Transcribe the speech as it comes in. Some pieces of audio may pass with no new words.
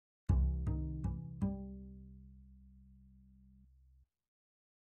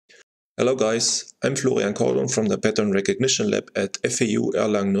Hello guys, I'm Florian Cordon from the Pattern Recognition Lab at FAU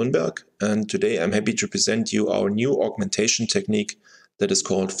Erlangen-Nürnberg, and today I'm happy to present you our new augmentation technique that is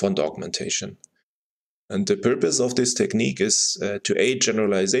called font augmentation. And the purpose of this technique is to aid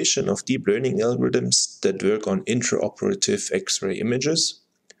generalization of deep learning algorithms that work on intraoperative X-ray images.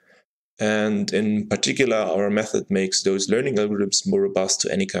 And in particular, our method makes those learning algorithms more robust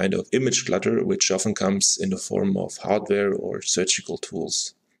to any kind of image clutter, which often comes in the form of hardware or surgical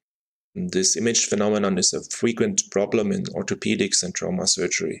tools. This image phenomenon is a frequent problem in orthopedics and trauma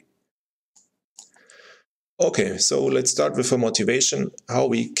surgery. Okay, so let's start with a motivation, how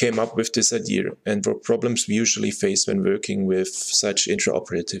we came up with this idea and what problems we usually face when working with such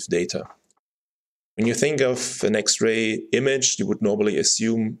intraoperative data. When you think of an X-ray image, you would normally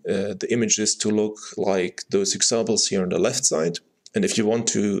assume the images to look like those examples here on the left side. And if you want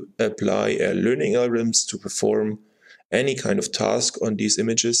to apply learning algorithms to perform any kind of task on these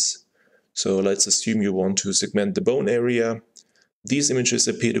images, so let's assume you want to segment the bone area. These images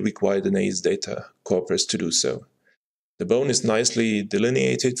appear to require the nice data corpus to do so. The bone is nicely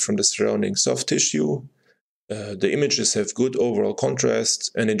delineated from the surrounding soft tissue. The images have good overall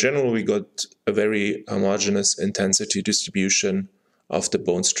contrast, and in general we got a very homogeneous intensity distribution of the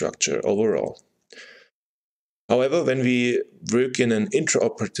bone structure overall. However, when we work in an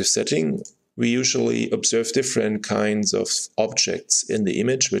intraoperative setting, we usually observe different kinds of objects in the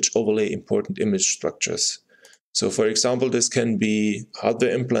image which overlay important image structures. So for example, this can be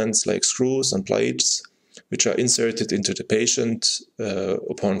hardware implants like screws and plates, which are inserted into the patient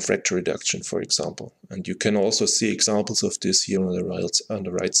upon fracture reduction, for example. And you can also see examples of this here on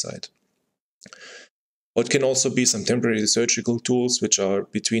the right side. What can also be some temporary surgical tools which are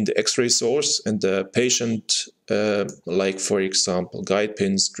between the X-ray source and the patient, like for example guide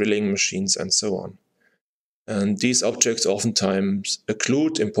pins, drilling machines, and so on. And these objects oftentimes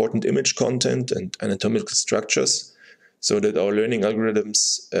occlude important image content and anatomical structures, so that our learning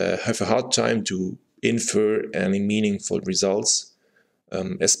algorithms have a hard time to infer any meaningful results,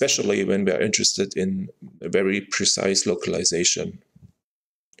 especially when we are interested in a very precise localization.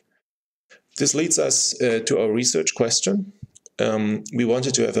 This leads us to our research question. We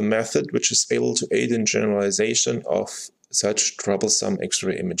wanted to have a method which is able to aid in generalization of such troublesome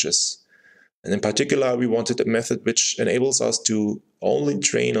X-ray images. And in particular, we wanted a method which enables us to only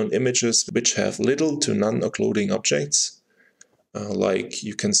train on images which have little to none occluding objects. Like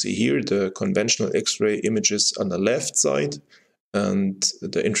you can see here, the conventional X-ray images on the left side and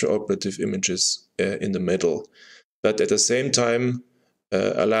the intraoperative images in the middle. But at the same time,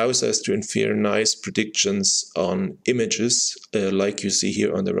 allows us to infer nice predictions on images, like you see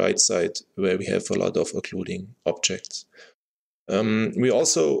here on the right side, where we have a lot of occluding objects. We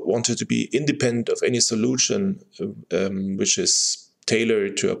also wanted to be independent of any solution which is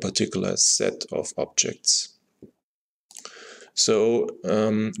tailored to a particular set of objects. So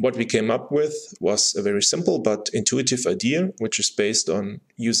what we came up with was a very simple but intuitive idea, which is based on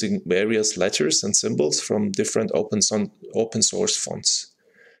using various letters and symbols from different open source fonts.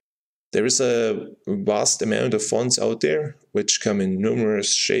 There is a vast amount of fonts out there, which come in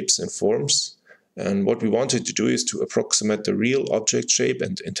numerous shapes and forms. And what we wanted to do is to approximate the real object shape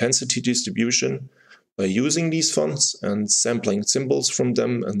and intensity distribution by using these fonts and sampling symbols from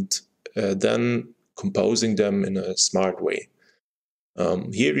them and then composing them in a smart way.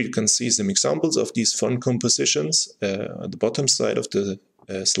 Here you can see some examples of these font compositions at the bottom side of the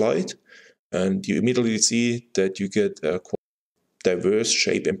slide, and you immediately see that you get a quite diverse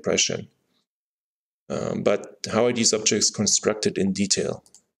shape impression. But how are these objects constructed in detail?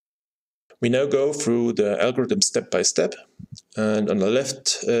 We now go through the algorithm step by step, and on the left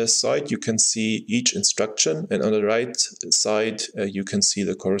side you can see each instruction, and on the right side you can see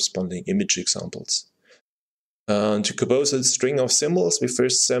the corresponding image examples. To compose a string of symbols, we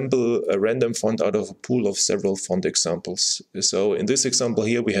first sample a random font out of a pool of several font examples. So in this example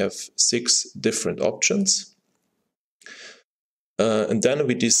here we have 6 different options. And then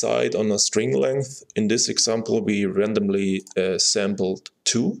we decide on a string length. In this example we randomly sampled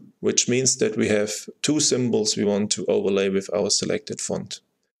 2, which means that we have 2 symbols we want to overlay with our selected font.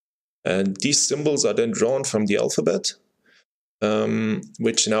 And these symbols are then drawn from the alphabet,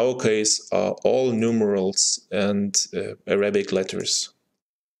 which in our case are all numerals and Arabic letters.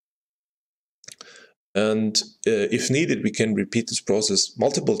 And if needed, we can repeat this process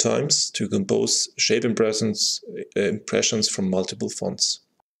multiple times to compose shape impressions from multiple fonts.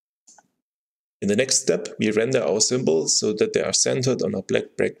 In the next step, we render our symbols so that they are centered on a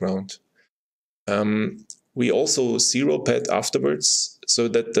black background. We also zero pad afterwards so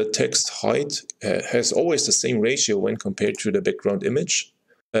that the text height has always the same ratio when compared to the background image.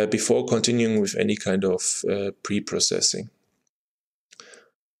 before continuing with any kind of pre-processing.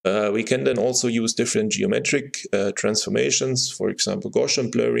 We can then also use different geometric transformations, for example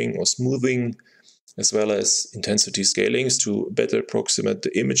Gaussian blurring or smoothing, as well as intensity scalings to better approximate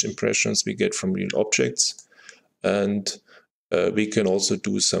the image impressions we get from real objects. And we can also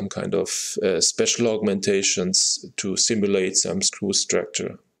do some kind of special augmentations to simulate some screw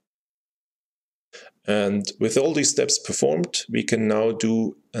structure. And with all these steps performed, we can now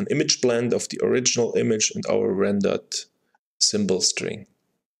do an image blend of the original image and our rendered symbol string.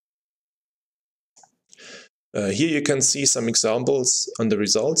 Here you can see some examples on the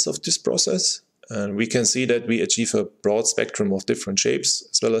results of this process. And we can see that we achieve a broad spectrum of different shapes,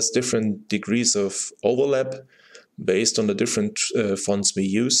 as well as different degrees of overlap based on the different fonts we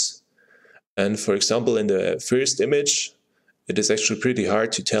use. And for example, in the first image, it is actually pretty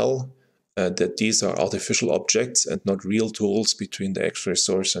hard to tell that these are artificial objects and not real tools between the X-ray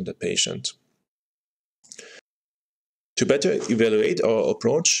source and the patient. To better evaluate our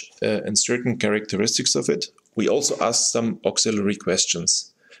approach and certain characteristics of it, we also asked some auxiliary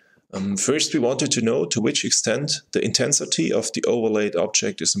questions. First, we wanted to know to which extent the intensity of the overlaid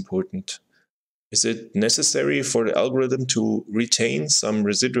object is important. Is it necessary for the algorithm to retain some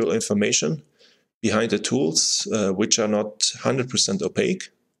residual information behind the tools which are not 100% opaque?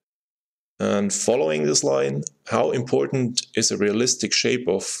 And following this line, how important is a realistic shape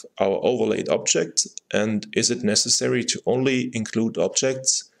of our overlaid object, and is it necessary to only include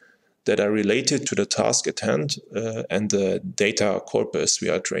objects that are related to the task at hand and the data corpus we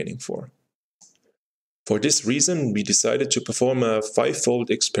are training for? For this reason, we decided to perform a 5-fold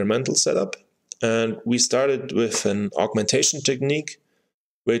experimental setup, and we started with an augmentation technique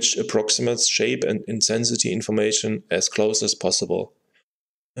which approximates shape and intensity information as close as possible.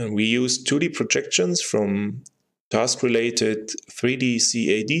 And we used 2D projections from task-related 3D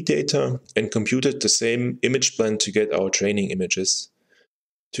CAD data and computed the same image blend to get our training images.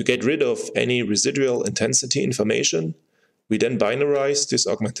 To get rid of any residual intensity information, we then binarized this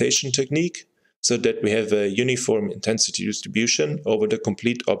augmentation technique so that we have a uniform intensity distribution over the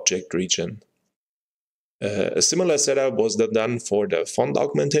complete object region. A similar setup was done for the font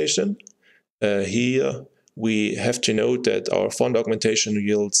augmentation. Here we have to note that our font augmentation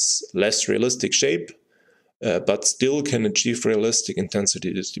yields less realistic shape, but still can achieve realistic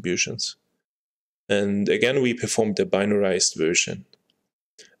intensity distributions. And again, we performed the binarized version.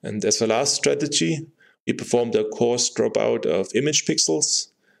 And as a last strategy, we performed a coarse dropout of image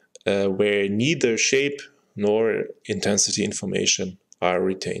pixels, where neither shape nor intensity information are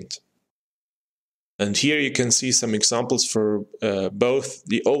retained. And here you can see some examples for both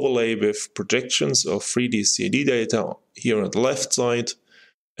the overlay with projections of 3D CAD data here on the left side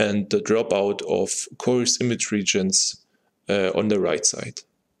and the dropout of coarse image regions on the right side.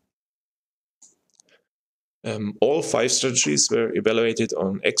 All 5 strategies were evaluated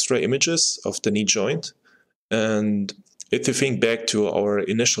on X-ray images of the knee joint. And if you think back to our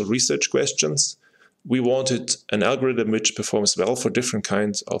initial research questions, we wanted an algorithm which performs well for different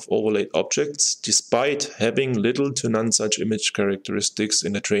kinds of overlaid objects, despite having little to none such image characteristics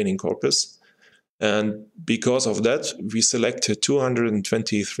in the training corpus. And because of that, we selected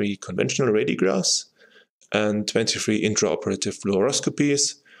 223 conventional radiographs and 23 intraoperative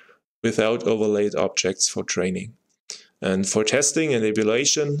fluoroscopies without overlaid objects for training. And for testing and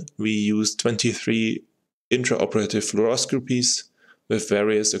evaluation, we used 23 intraoperative fluoroscopies with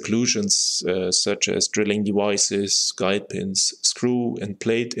various occlusions such as drilling devices, guide pins, screw and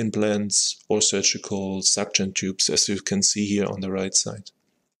plate implants, or surgical suction tubes, as you can see here on the right side.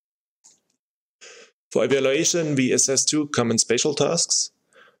 For evaluation, we assessed 2 common spatial tasks.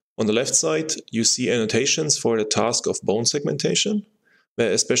 On the left side, you see annotations for the task of bone segmentation,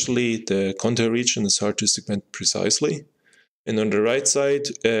 where especially the contour region is hard to segment precisely. And on the right side,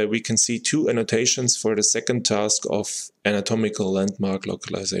 we can see 2 annotations for the second task of anatomical landmark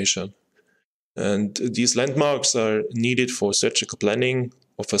localization. And these landmarks are needed for surgical planning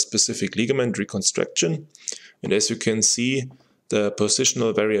of a specific ligament reconstruction. And as you can see, the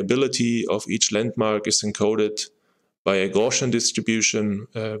positional variability of each landmark is encoded by a Gaussian distribution,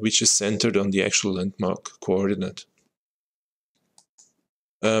 which is centered on the actual landmark coordinate.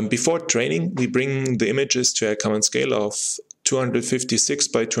 Before training, we bring the images to a common scale of 256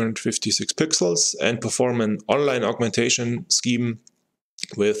 by 256 pixels and perform an online augmentation scheme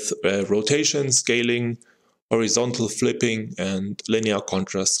with rotation, scaling, horizontal flipping, and linear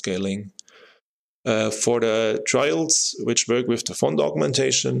contrast scaling. For the trials which work with the font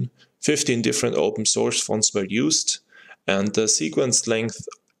augmentation, 15 different open source fonts were used, and the sequence length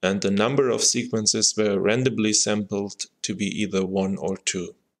and the number of sequences were randomly sampled to be either 1 or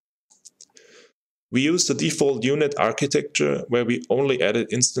 2. We used the default unit architecture where we only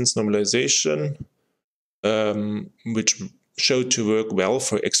added instance normalization, which showed to work well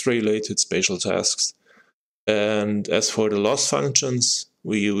for X-ray related spatial tasks. And as for the loss functions,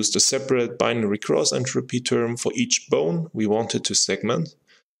 we used a separate binary cross entropy term for each bone we wanted to segment,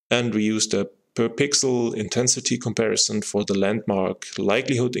 and we used a per pixel intensity comparison for the landmark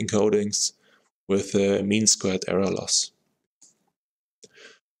likelihood encodings with a mean squared error loss.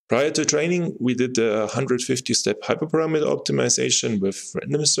 Prior to training, we did the 150-step hyperparameter optimization with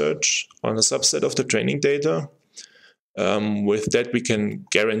random search on a subset of the training data. With that, we can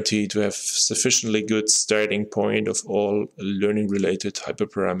guarantee to have sufficiently good starting point of all learning-related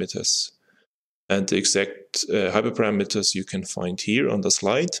hyperparameters. And the exact hyperparameters you can find here on the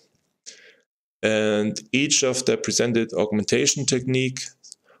slide. And each of the presented augmentation technique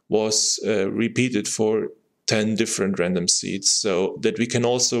was repeated for 10 different random seeds, so that we can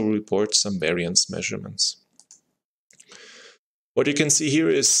also report some variance measurements. What you can see here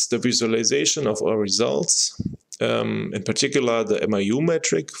is the visualization of our results, in particular the MIU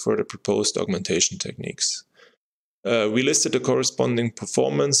metric for the proposed augmentation techniques. We listed the corresponding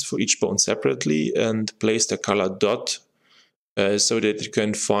performance for each bone separately and placed a color dot so that you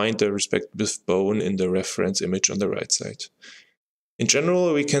can find the respective bone in the reference image on the right side. In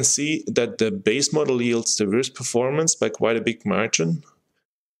general, we can see that the base model yields the worst performance by quite a big margin,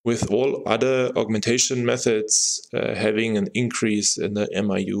 with all other augmentation methods having an increase in the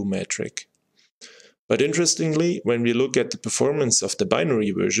MIU metric. But interestingly, when we look at the performance of the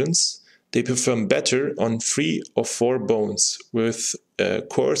binary versions, they perform better on 3 or 4 bones, with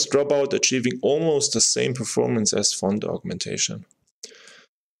coarse dropout achieving almost the same performance as font augmentation.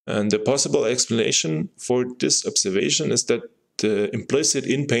 And the possible explanation for this observation is that the implicit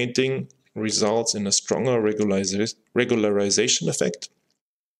inpainting results in a stronger regularization effect.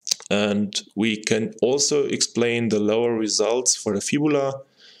 And we can also explain the lower results for the fibula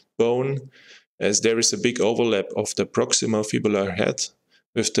bone, as there is a big overlap of the proximal fibular head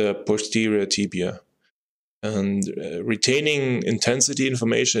with the posterior tibia. And retaining intensity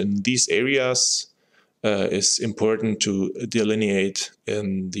information in these areas is important to delineate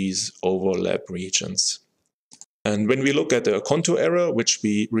in these overlap regions. And when we look at the contour error, which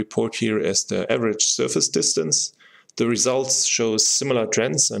we report here as the average surface distance, the results show similar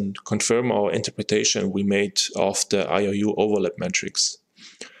trends and confirm our interpretation we made of the IOU overlap metrics.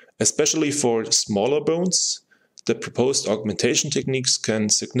 Especially for smaller bones, the proposed augmentation techniques can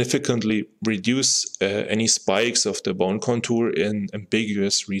significantly reduce any spikes of the bone contour in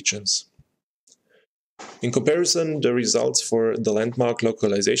ambiguous regions. In comparison, the results for the landmark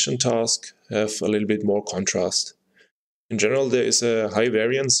localization task have a little bit more contrast. In general, there is a high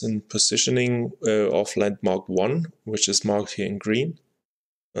variance in positioning of landmark 1, which is marked here in green.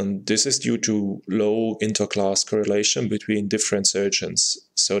 And this is due to low interclass correlation between different surgeons,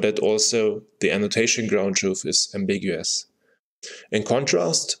 so that also the annotation ground truth is ambiguous. In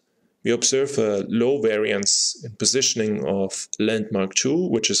contrast, we observe a low variance in positioning of landmark 2,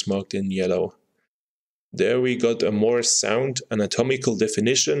 which is marked in yellow. There we got a more sound anatomical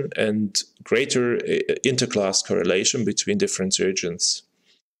definition and greater interclass correlation between different surgeons.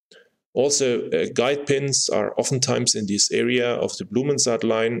 Also, guide pins are oftentimes in this area of the Blumensaat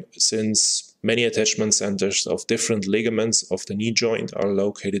line, since many attachment centers of different ligaments of the knee joint are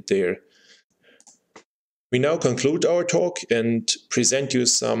located there. We now conclude our talk and present you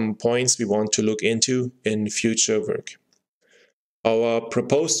some points we want to look into in future work. Our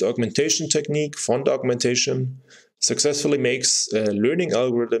proposed augmentation technique, font augmentation, successfully makes learning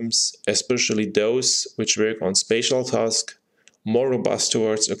algorithms, especially those which work on spatial tasks, more robust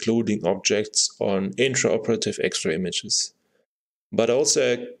towards occluding objects on intraoperative X-ray images. But also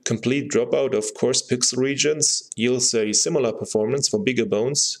a complete dropout of coarse pixel regions yields a similar performance for bigger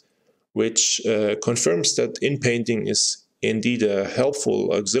bones, which confirms that inpainting is indeed a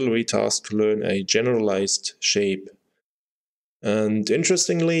helpful auxiliary task to learn a generalized shape. And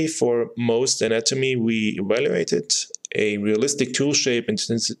interestingly, for most anatomy we evaluated, a realistic tool shape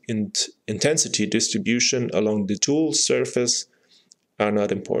and intensity distribution along the tool surface are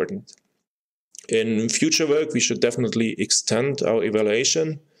not important. In future work, we should definitely extend our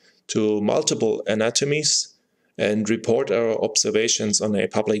evaluation to multiple anatomies and report our observations on a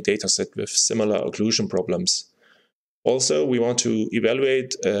public dataset with similar occlusion problems. Also, we want to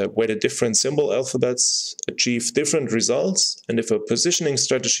evaluate whether different symbol alphabets achieve different results and if a positioning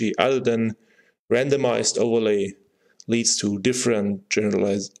strategy other than randomized overlay leads to different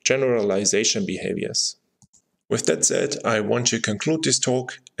generalization behaviors. With that said, I want to conclude this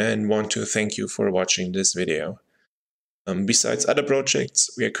talk and want to thank you for watching this video. Besides other projects,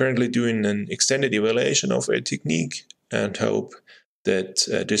 we are currently doing an extended evaluation of a technique and hope that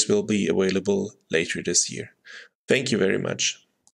this will be available later this year. Thank you very much.